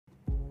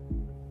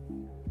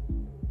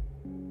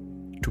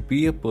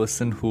be a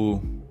person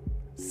who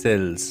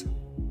sells,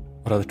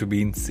 or rather to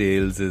be in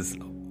sales, is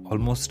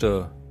almost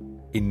a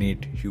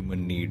innate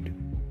human need.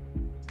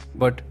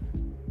 But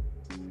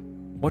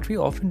what we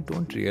often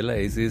don't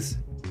realize is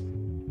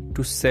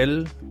to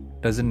sell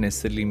doesn't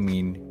necessarily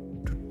mean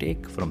to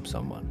take from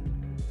someone.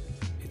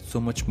 It's so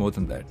much more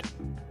than that.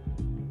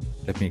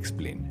 Let me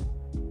explain.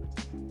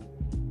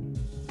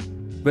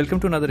 Welcome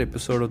to another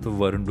episode of the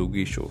Varun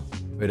Doogie Show,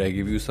 where I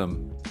give you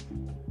some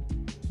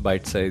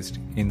bite-sized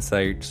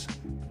insights,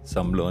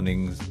 some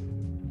learnings,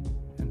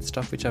 and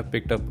stuff which I've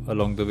picked up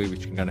along the way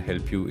which can kind of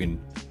help you in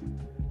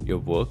your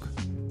work,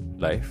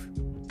 life,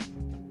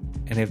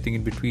 and everything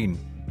in between.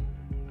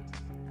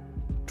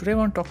 Today I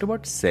want to talk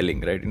about selling,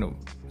 right?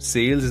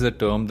 Sales is a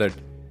term that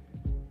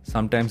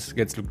sometimes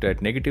gets looked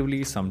at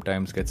negatively,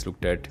 sometimes gets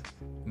looked at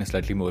in a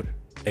slightly more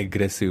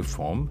aggressive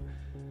form.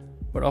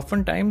 But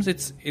oftentimes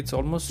it's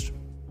almost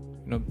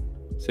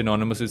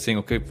synonymous with saying,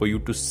 okay, for you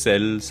to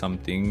sell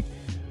something,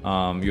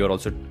 you're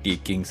also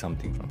taking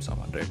something from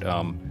someone, right?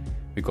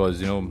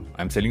 Because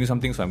I'm selling you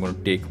something, so I'm going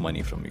to take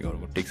money from you, or I'm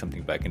going to take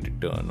something back in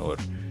return, or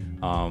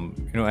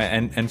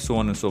and so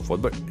on and so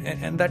forth. But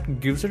and that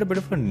gives it a bit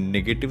of a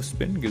negative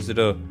spin, gives it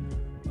a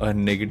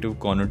negative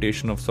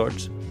connotation of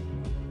sorts.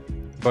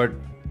 But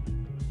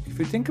if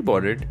you think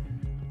about it,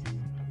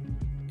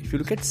 if you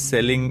look at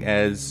selling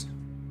as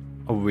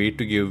a way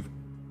to give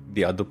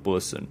the other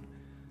person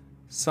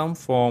some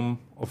form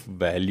of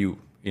value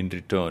in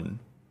return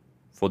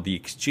for the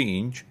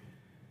exchange,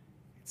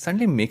 it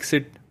suddenly makes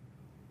it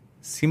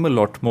seem a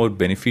lot more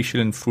beneficial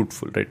and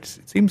fruitful, right?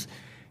 It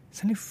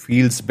suddenly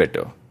feels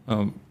better.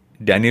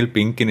 Daniel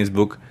Pink in his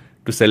book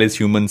To Sell as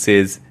Human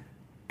says,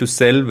 to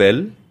sell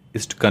well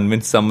is to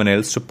convince someone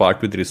else to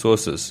part with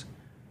resources,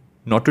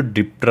 not to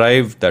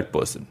deprive that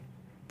person,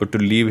 but to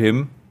leave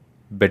him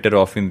better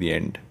off in the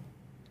end.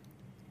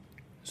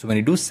 So when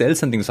you do sell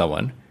something to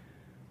someone,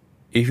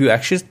 if you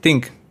actually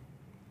think,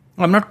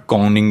 I'm not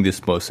conning this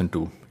person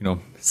to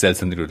sell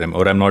something to them,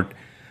 or I'm not,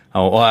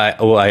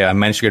 I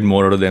managed to get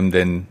more out of them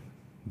than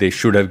they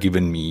should have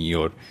given me,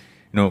 or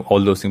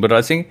all those things. But I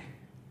was saying,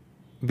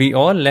 we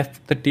all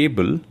left the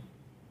table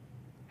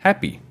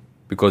happy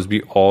because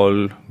we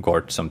all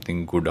got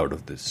something good out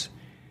of this.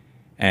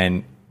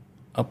 And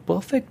a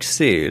perfect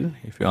sale,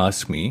 if you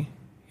ask me,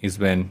 is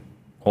when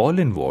all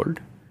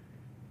involved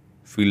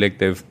feel like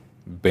they've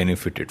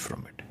benefited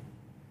from it.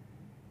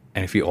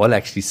 And if we all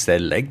actually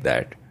sell like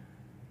that,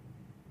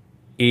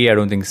 I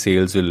don't think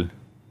sales will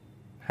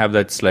have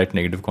that slight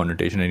negative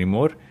connotation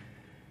anymore.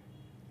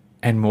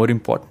 And more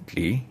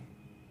importantly,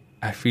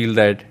 I feel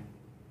that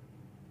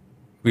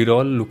we'll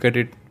all look at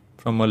it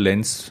from a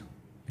lens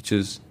which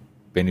is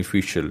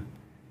beneficial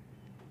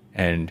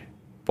and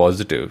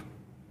positive.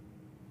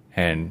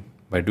 And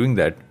by doing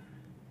that,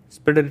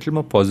 spread a little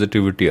more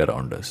positivity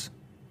around us.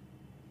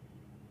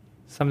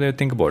 Something to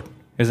think about,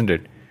 isn't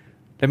it?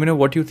 Let me know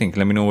what you think.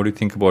 Let me know what you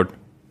think about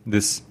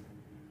this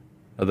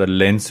other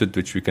lens with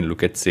which we can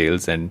look at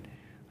sales. And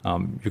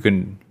you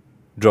can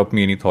drop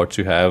me any thoughts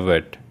you have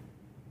at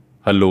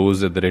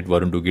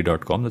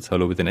hellos@varundoogie.com. That's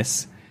hello with an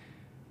S.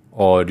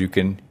 Or you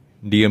can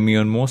DM me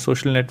on more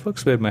social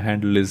networks where my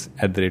handle is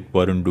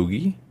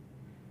 @varundoogie.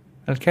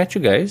 I'll catch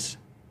you guys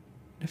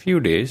in a few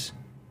days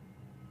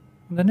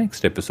on the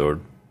next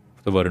episode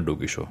of the Varun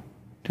Doogie Show.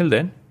 Till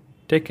then,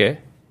 take care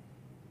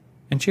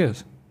and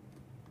cheers.